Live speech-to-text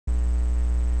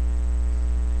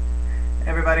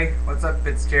everybody, what's up?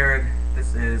 It's Jared.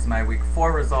 This is my week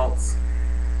 4 results.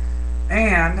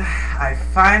 And I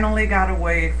finally got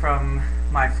away from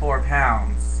my 4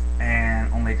 pounds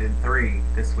and only did 3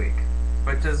 this week,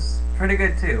 which is pretty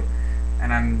good too.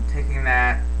 And I'm taking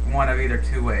that one of either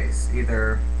two ways.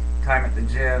 Either time at the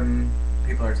gym,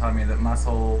 people are telling me that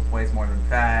muscle weighs more than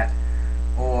fat,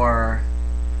 or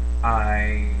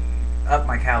I up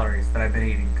my calories that I've been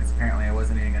eating because apparently I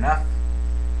wasn't eating enough.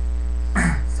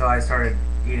 So I started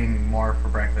eating more for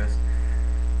breakfast,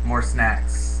 more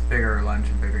snacks, bigger lunch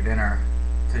and bigger dinner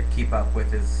to keep up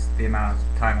with the amount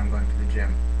of time I'm going to the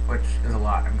gym, which is a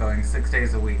lot. I'm going 6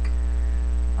 days a week.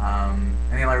 And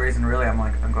the only reason really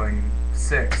I'm going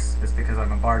 6 is because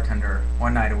I'm a bartender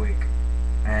one night a week,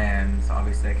 and so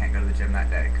obviously I can't go to the gym that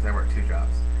day because I work 2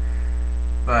 jobs.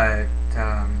 But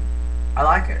I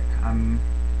like it. I'm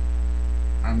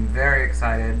very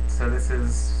excited. So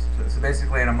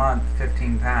basically in a month,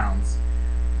 15 pounds,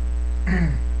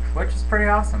 which is pretty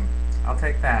awesome. I'll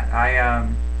take that. I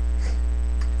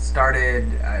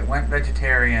went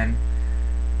vegetarian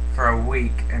for a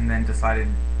week and then decided,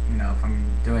 if I'm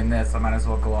doing this, I might as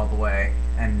well go all the way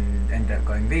and ended up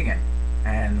going vegan.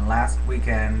 And last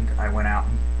weekend I went out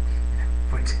and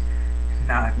went,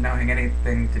 not knowing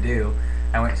anything to do,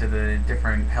 I went to the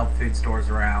different health food stores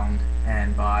around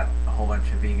and bought a whole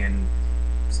bunch of vegan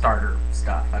starter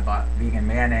stuff. I bought vegan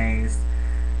mayonnaise,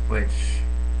 which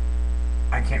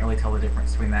I can't really tell the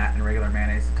difference between that and regular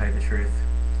mayonnaise, to tell you the truth.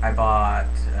 I bought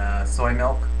soy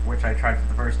milk, which I tried for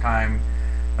the first time,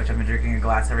 which I've been drinking a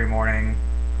glass every morning,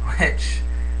 which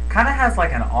kind of has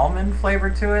like an almond flavor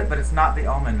to it, but it's not the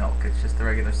almond milk, it's just the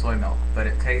regular soy milk, but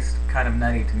it tastes kind of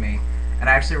nutty to me, and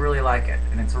I actually really like it,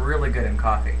 and it's really good in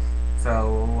coffee,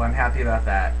 so I'm happy about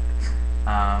that.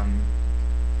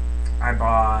 I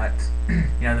bought,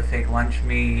 the fake lunch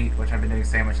meat, which I've been doing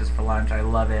sandwiches for lunch. I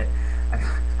love it. I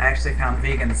actually found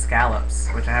vegan scallops,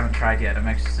 which I haven't tried yet. I'm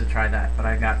anxious to try that. But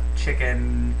I got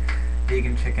chicken,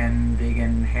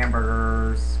 vegan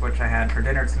hamburgers, which I had for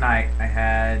dinner tonight. I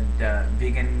had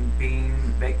vegan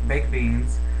baked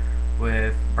beans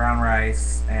with brown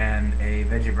rice and a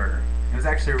veggie burger. It was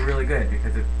actually really good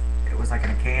because it was like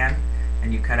in a can,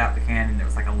 and you cut out the can, and it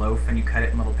was like a loaf, and you cut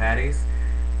it in little patties.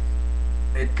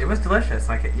 It was delicious,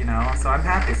 so I'm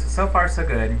happy. So far so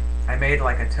good. I made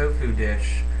like a tofu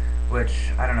dish,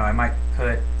 which, I don't know, I might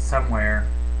put somewhere.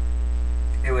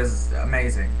 It was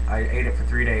amazing. I ate it for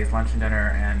 3 days, lunch and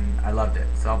dinner, and I loved it.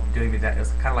 So I'll be doing that. It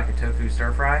was kind of like a tofu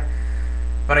stir fry.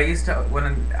 But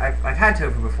I've had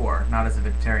tofu before, not as a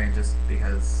vegetarian, just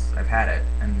because I've had it,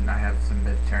 and I have some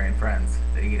vegetarian friends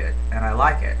that eat it, and I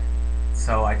like it.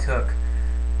 So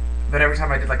but every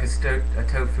time I did like a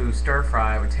tofu stir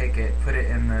fry, I would take it, put it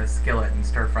in the skillet, and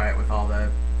stir fry it with all the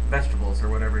vegetables or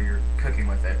whatever you're cooking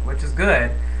with it, which is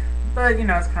good, but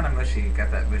it's kind of mushy,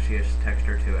 got that mushy-ish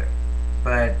texture to it.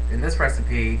 But in this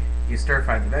recipe, you stir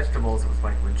fried the vegetables. It was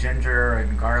like with ginger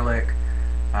and garlic,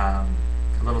 a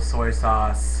little soy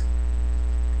sauce,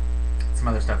 some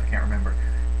other stuff I can't remember.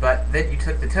 But then you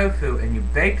took the tofu and you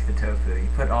baked the tofu. You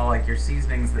put all like your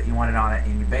seasonings that you wanted on it,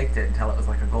 and you baked it until it was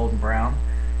like a golden brown.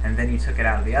 And then you took it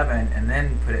out of the oven and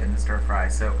then put it in the stir fry,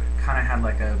 so it kind of had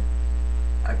like a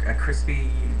crispy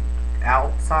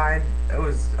outside. It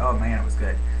was, oh man, it was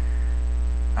good.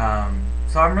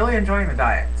 So I'm really enjoying the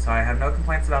diet, so I have no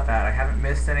complaints about that. I haven't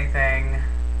missed anything.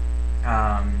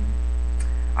 I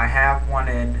have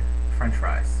wanted french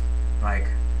fries like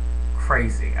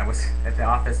crazy. I was at the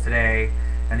office today,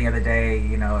 and the other day,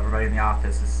 everybody in the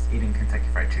office is eating Kentucky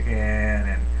Fried Chicken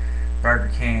and Burger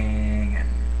King and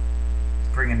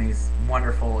bringing these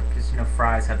wonderful, because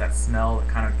fries have that smell that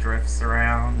kind of drifts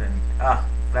around, and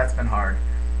that's been hard.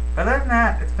 But other than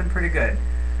that, it's been pretty good.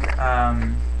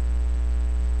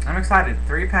 I'm excited.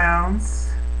 3 pounds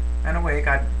in a week.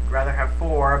 I'd rather have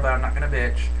 4, but I'm not gonna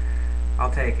bitch.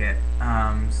 I'll take it.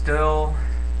 Still,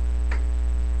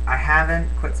 I haven't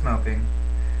quit smoking.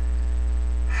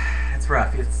 It's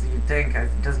rough. You'd think it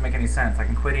doesn't make any sense. I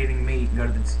can quit eating meat and go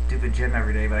to the stupid gym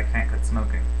every day, but I can't quit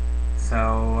smoking. So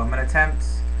I'm going to attempt,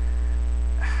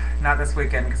 not this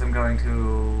weekend because I'm going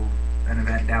to an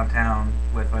event downtown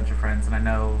with a bunch of friends, and I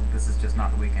know this is just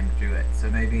not the weekend to do it. So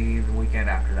maybe the weekend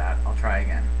after that, I'll try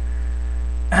again.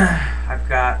 I've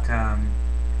got, I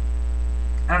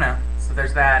don't know, so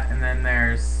there's that, and then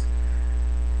there's,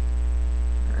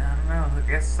 I don't know, I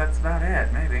guess that's about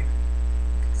it, maybe.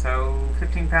 So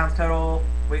 15 pounds total,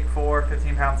 week 4,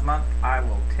 15 pounds a month. I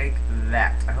will take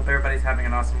that. I hope everybody's having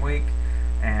an awesome week,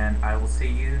 and I will see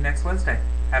you next Wednesday.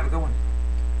 Have a good one.